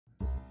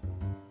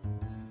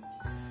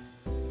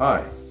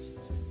Hi.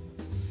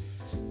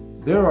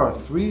 There are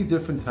three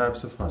different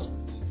types of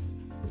husbands.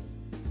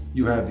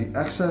 You have the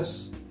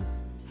excess,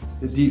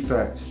 the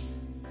defect,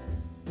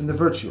 and the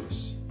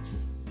virtuous.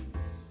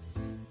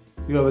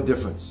 You know the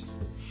difference.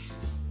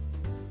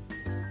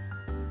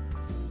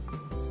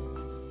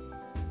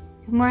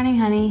 Good morning,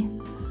 honey.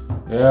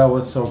 Yeah,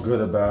 what's so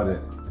good about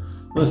it?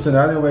 Listen,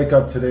 I didn't wake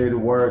up today to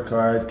work, all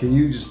right? Can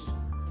you just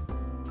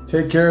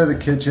take care of the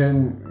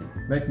kitchen,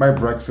 make my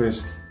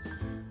breakfast,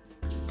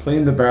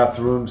 clean the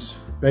bathrooms,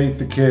 bathe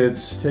the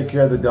kids, take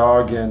care of the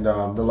dog, and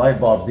the light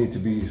bulbs need to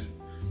be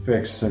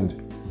fixed,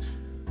 and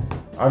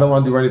I don't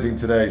want to do anything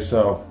today,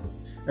 so.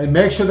 And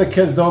make sure the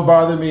kids don't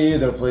bother me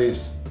either,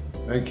 please.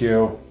 Thank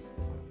you.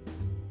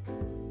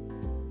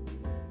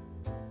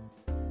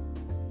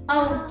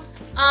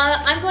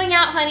 I'm going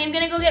out, honey. I'm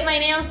gonna go get my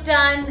nails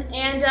done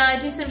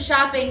and do some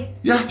shopping.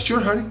 Yeah,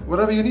 sure, honey.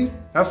 Whatever you need.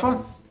 Have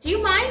fun. Do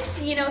you mind,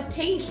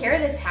 taking care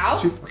of this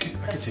house? Sure. Okay,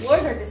 the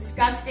floors are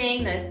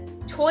disgusting. The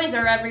toys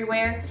are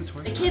everywhere.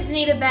 The kids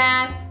need a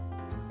bath.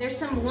 There's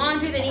some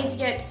laundry that needs to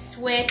get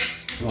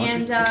switched.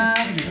 Laundry?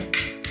 And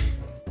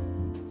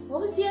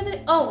what was the other?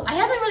 Oh, I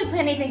haven't really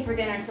planned anything for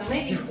dinner, so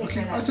maybe you can take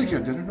care of that. I'll take care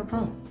of dinner, no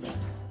problem.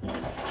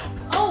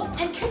 Oh,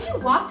 and could you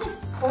walk this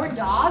poor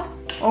dog?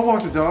 I'll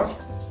walk the dog.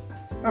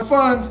 Have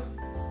fun.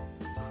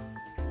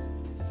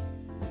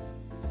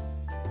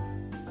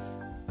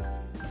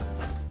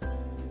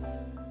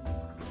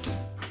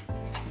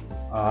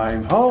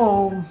 I'm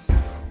home.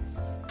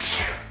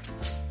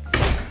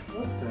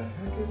 What the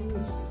heck is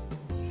this?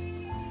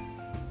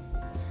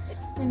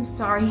 I'm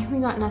sorry, we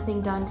got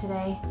nothing done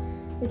today.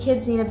 The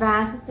kids need a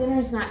bath,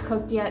 dinner's not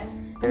cooked yet,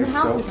 and the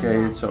house is a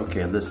mess. It's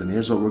okay. Listen,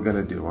 here's what we're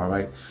gonna do, all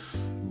right?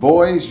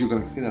 Boys, you're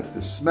gonna clean up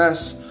this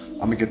mess.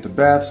 I'm gonna get the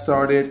bath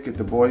started, get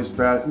the boys'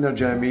 bath in their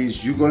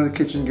jammies. You go to the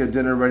kitchen, get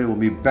dinner ready. We'll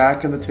be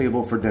back on the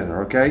table for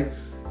dinner, okay?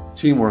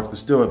 Teamwork,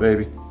 let's do it,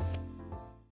 baby.